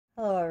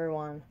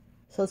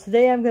So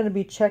today I'm going to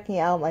be checking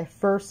out my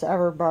first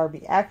ever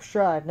Barbie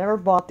Extra. I've never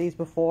bought these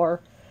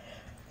before,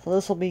 so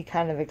this will be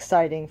kind of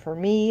exciting for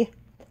me.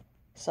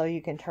 So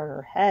you can turn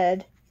her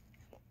head.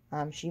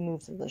 She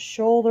moves at the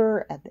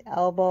shoulder, at the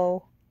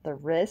elbow, the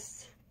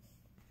wrist.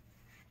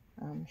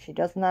 She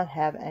does not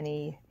have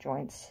any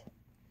joints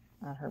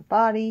on her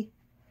body.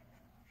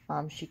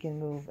 She can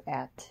move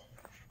at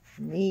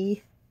the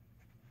knee.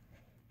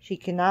 She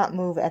cannot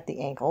move at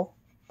the ankle.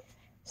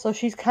 So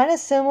she's kind of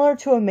similar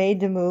to a Made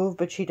to Move,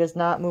 but she does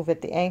not move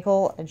at the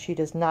ankle, and she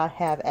does not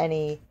have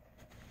any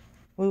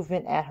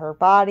movement at her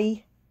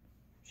body,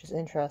 which is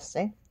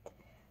interesting.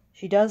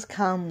 She does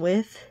come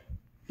with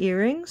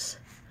earrings,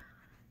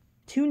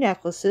 2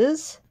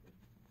 necklaces,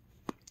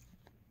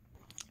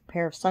 a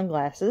pair of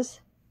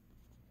sunglasses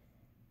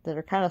that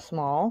are kind of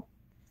small,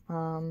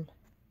 a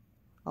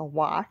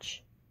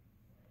watch,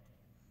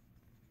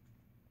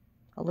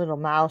 a little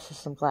mouse with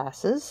some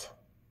glasses,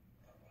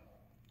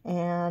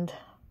 and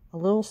a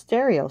little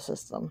stereo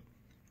system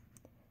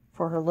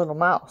for her little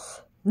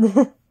mouse.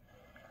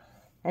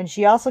 And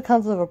she also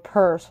comes with a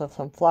purse with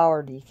some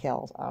flower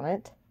decals on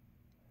it.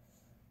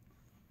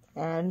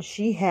 And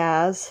she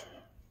has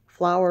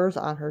flowers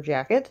on her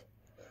jacket.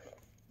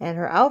 And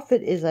her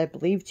outfit is, I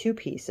believe, 2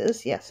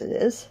 pieces. Yes, it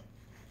is.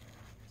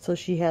 So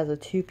she has a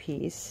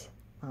 2-piece.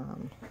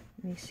 Let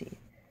me see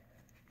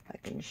if I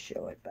can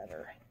show it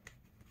better.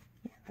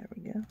 Yeah, there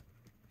we go.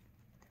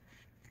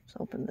 Let's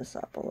open this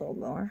up a little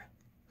more.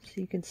 So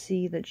you can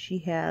see that she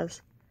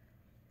has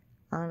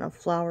on a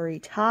flowery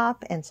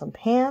top and some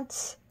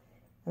pants.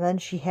 And then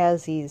she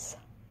has these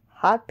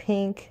hot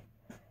pink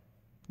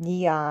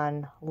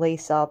neon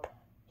lace-up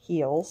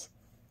heels.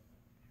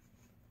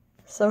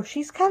 So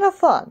she's kind of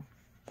fun.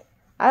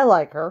 I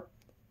like her.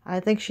 I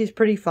think she's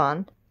pretty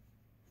fun.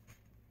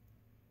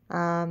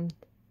 I'm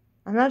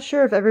not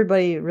sure if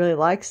everybody really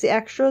likes the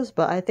extras,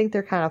 but I think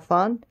they're kind of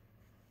fun.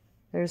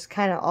 There's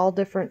kind of all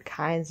different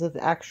kinds of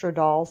extra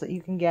dolls that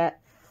you can get.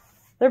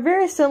 They're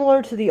very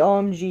similar to the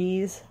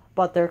OMGs,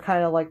 but they're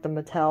kind of like the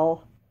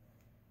Mattel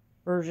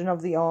version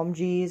of the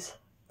OMGs.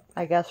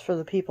 I guess for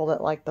the people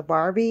that like the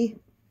Barbie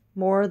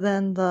more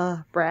than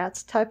the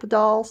Bratz type of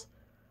dolls.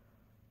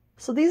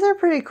 So these are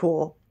pretty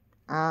cool.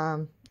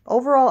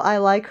 Overall, I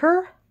like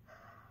her.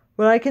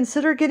 Would I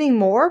consider getting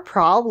more?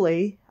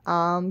 Probably.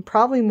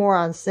 Probably more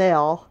on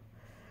sale.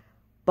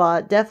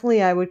 But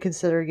definitely I would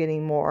consider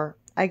getting more.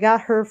 I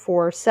got her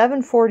for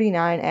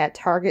 $7.49 at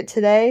Target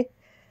today.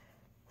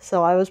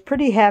 So I was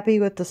pretty happy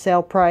with the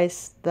sale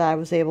price that I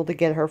was able to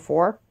get her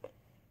for.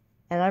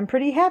 And I'm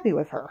pretty happy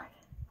with her.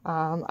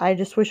 I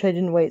just wish I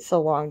didn't wait so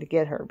long to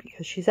get her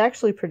because she's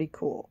actually pretty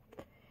cool.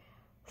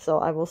 So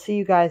I will see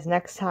you guys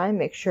next time.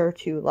 Make sure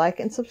to like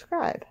and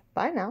subscribe.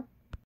 Bye now.